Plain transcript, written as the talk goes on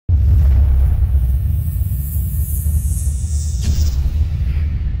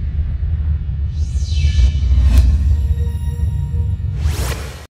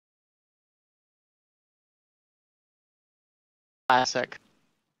classic.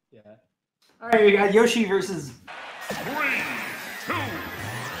 Yeah. All right, we got Yoshi versus 3, 2, 1.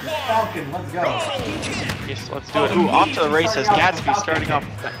 Falcon. Let's go. Yes, let's do it. Ooh, off to the races. Gatsby starting off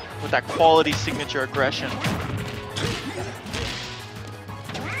with that quality signature aggression.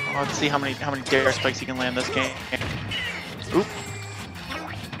 Let's see how many dare spikes he can land this game. Oop.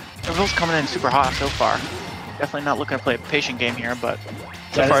 Everyone's coming in super hot so far. Definitely not looking to play a patient game here, but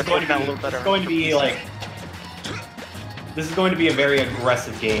so far it's looking out a little better. It's going to be like... This is going to be a very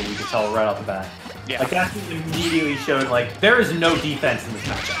aggressive game, you can tell right off the bat. Yeah. Like, Gatsby immediately showed, like, there is no defense in this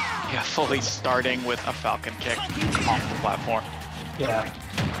matchup. Yeah, fully starting with a Falcon kick off the platform. Yeah.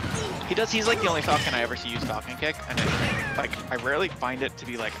 He's like the only Falcon I ever see use Falcon kick, and I rarely find it to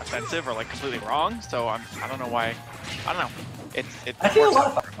be like offensive or like completely wrong, so I don't know why. I don't know. I see a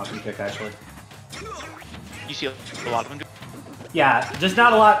lot of Falcon kick, actually. You see a lot of them do? Yeah, just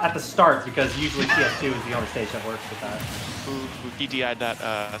not a lot at the start, because usually PS2 is the only stage that works with that. Ooh, he DI'd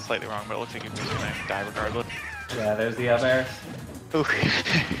that slightly wrong, but it looks like he was gonna die regardless. Yeah, there's the up airs. Ooh.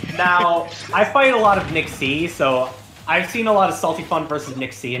 Now, I fight a lot of Nick C, so I've seen a lot of Salty Fun versus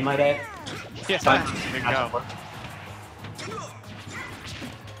Nick C in my day. Yeah, so there you go.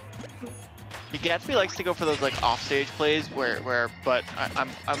 Gatsby likes to go for those like offstage plays but I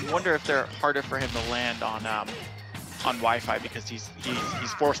wonder if they're harder for him to land on Wi-Fi because he's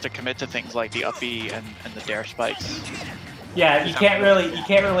forced to commit to things like the up B and the dare spikes. Yeah, you can't really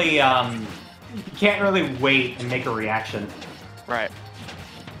wait and make a reaction. Right.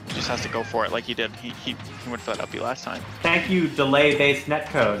 He just has to go for it like he did. He went for that up B last time. Thank you, delay-based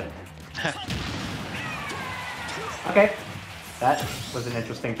netcode. Okay, that was an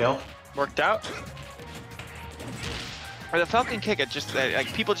interesting kill. Worked out. Or the Falcon kick, it just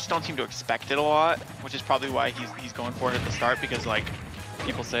like people just don't seem to expect it a lot, which is probably why he's going for it at the start because like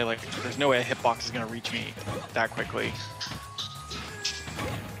people say like there's no way a hitbox is gonna reach me that quickly.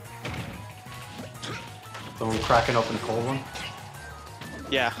 Someone cracking open a cold one.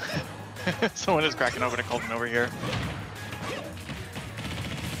 Yeah, someone is cracking open a cold one over here.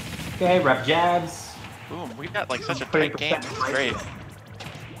 Okay, rep jabs. Boom, we've got like such a tight game. It's great.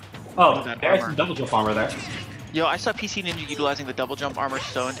 Oh, there's some double jump armor there. Yo, I saw PC Ninja utilizing the double jump armor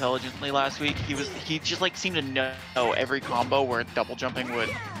so intelligently last week. He just like seemed to know every combo where double jumping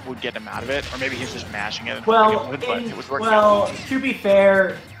would get him out of it, or maybe he's just mashing it. Well, it was working out. To be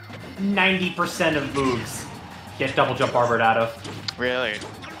fair, 90% of moves get double jump armored out of. Really?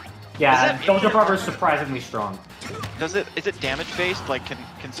 Yeah, double jump armor is surprisingly strong. Is it damage based? Like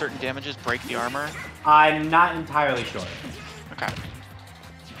can certain damages break the armor? I'm not entirely sure. Okay.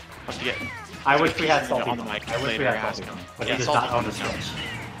 Have to get. I wish we had Salty on the mic. I wish we had Salty, but he does not own a Switch.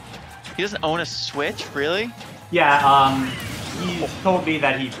 He doesn't own a Switch, really? Yeah, he told me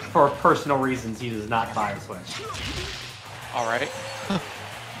that for personal reasons, he does not buy a Switch. All right.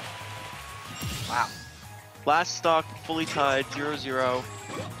 Wow. Last stock, fully tied, 0-0.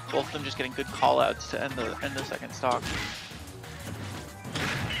 Both of them just getting good callouts to end the second stock.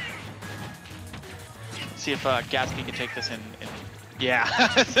 Let's see if Gatsby can take this in. Yeah,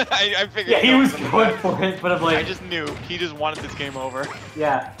 I figured. Yeah, he was going for it, but I'm like, I just knew he just wanted this game over.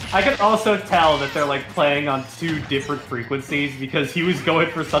 Yeah, I could also tell that they're like playing on two different frequencies because he was going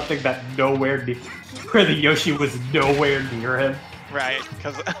for something that where the Yoshi was nowhere near him. Right,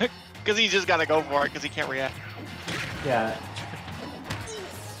 because he just gotta go for it because he can't react. Yeah.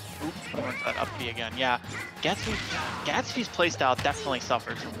 Oops, that up B again. Yeah, Gatsby's playstyle definitely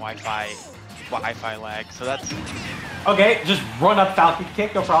suffers from Wi-Fi lag, so that's... Okay, just run up Falcon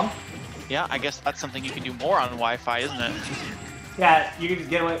kick, no problem. Yeah, I guess that's something you can do more on Wi-Fi, isn't it? Yeah, you can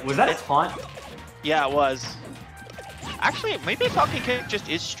just get away. Was that a taunt? Yeah, it was. Actually, maybe Falcon kick just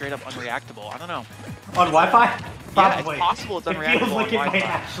is straight up unreactable. I don't know. On Wi-Fi? Yeah, it's possible it's unreactable. It feels like on it Wi-Fi. might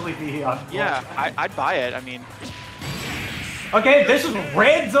actually be on Yeah, Wi-Fi. I'd buy it. I mean... Okay, this is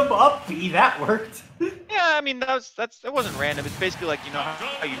random up B. That worked. Yeah, I mean, it wasn't random. It's basically like, you know,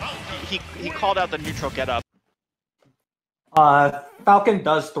 how he called out the neutral get up. Falcon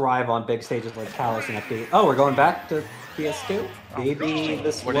does thrive on big stages like Palace and FD. Oh, we're going back to PS2? Maybe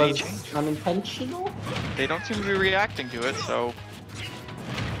this was unintentional? They don't seem to be reacting to it, so...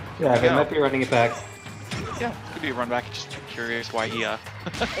 Yeah, they might be running it back. Yeah, could be a run back. Just curious why he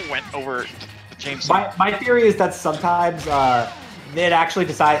went over the chainsaw. My theory is that sometimes they'd actually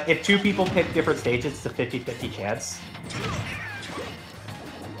decide if two people pick different stages, it's a 50-50 chance.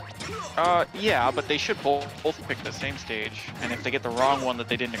 Yeah, but they should both pick the same stage, and if they get the wrong one that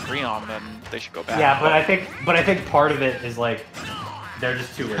they didn't agree on, then they should go back. Yeah, but I think part of it is like they're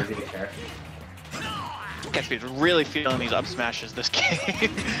just too lazy to care. Gatsby's really feeling these up smashes this game.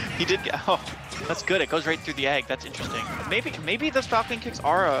 He did get That's good. It goes right through the egg. That's interesting. Maybe those Falcon kicks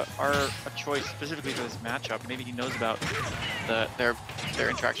are a choice specifically for this matchup. Maybe he knows about their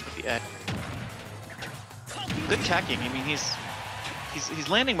interaction with the egg. Good teching. I mean, he's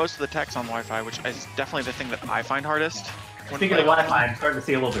landing most of the techs on Wi-Fi, which is definitely the thing that I find hardest. Speaking of Wi-Fi, I'm starting to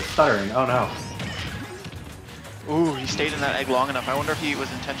see a little bit of stuttering. Oh no. Ooh, he stayed in that egg long enough. I wonder if he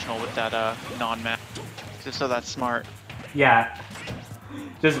was intentional with that non-match. Just so that's smart. Yeah.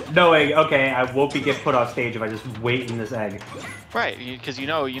 Just knowing, okay, I won't get put off stage if I just wait in this egg. Right, because you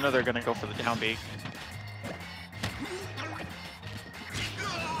know they're gonna go for the down B.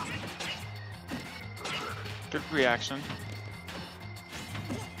 Good reaction.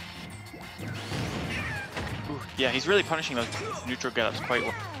 Ooh, yeah, he's really punishing those neutral get-ups quite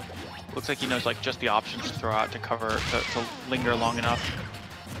well. Looks like he knows like just the options to throw out to cover to linger long enough.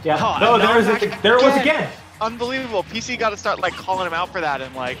 Yeah. Oh, no, there it was again. Unbelievable. PC got to start like calling him out for that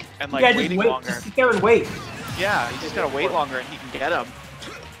and like yeah, waiting wait, longer. Just sit there and wait. Yeah, he's just gotta wait longer and he can get him.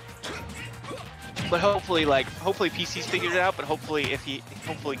 But hopefully PC's figured it out. But hopefully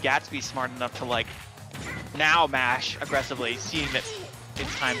Gatsby's smart enough to like now mash aggressively, seeing that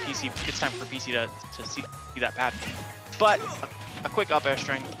it's time for PC to see that pattern. But a quick up air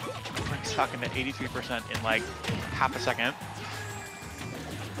string brings Falcon to 83% in like half a second.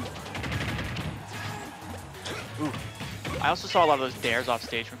 Ooh. I also saw a lot of those dares off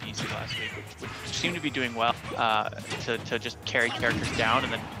stage from PC last week, which seemed to be doing well to just carry characters down,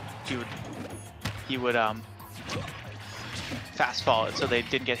 and then he would fast fall it so they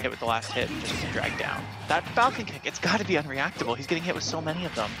didn't get hit with the last hit and just drag down. That Falcon kick, it's got to be unreactable. He's getting hit with so many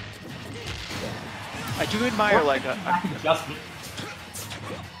of them. I do admire like a adjustment.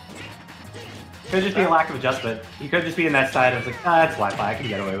 Could just be a lack of adjustment. He could just be in that side of like, it's Wi-Fi, I can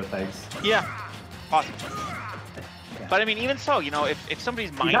get away with things. Yeah, possible. But I mean, even so, you know, if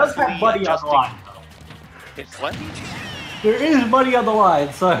somebody's mindfully he does have money on the line, though. It's what? There is money on the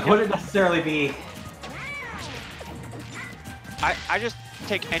line, so it wouldn't necessarily be. I just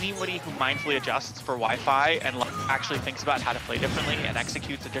take anybody who mindfully adjusts for Wi-Fi and like, actually thinks about how to play differently and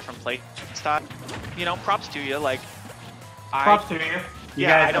executes a different play style. You know, props to you. Like, props to you. You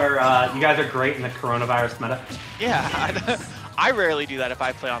guys are great in the coronavirus meta. Yeah. I rarely do that if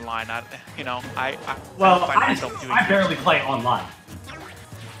I play online. I find myself doing I barely play online.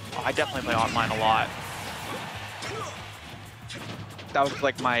 Oh, I definitely play online a lot. That was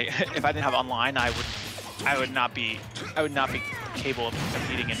like my. If I didn't have online, I would not be capable of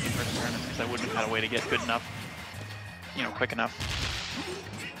competing in in-person tournaments because I wouldn't have had a way to get good enough, you know, quick enough.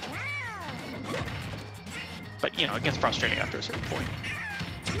 But you know, it gets frustrating after a certain point.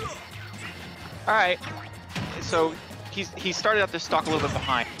 All right, so. He started out this stock a little bit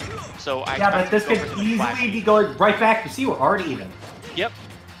behind, so I but this could easily be going right back to see we're already even. Yep.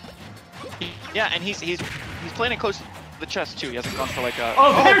 Yeah, and he's playing it close to the chest too. He hasn't gone for like a.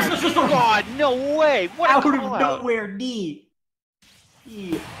 Oh, there's just a God! No way! What out of nowhere, D.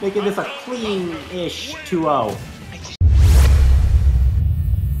 Making this a clean-ish 2-0.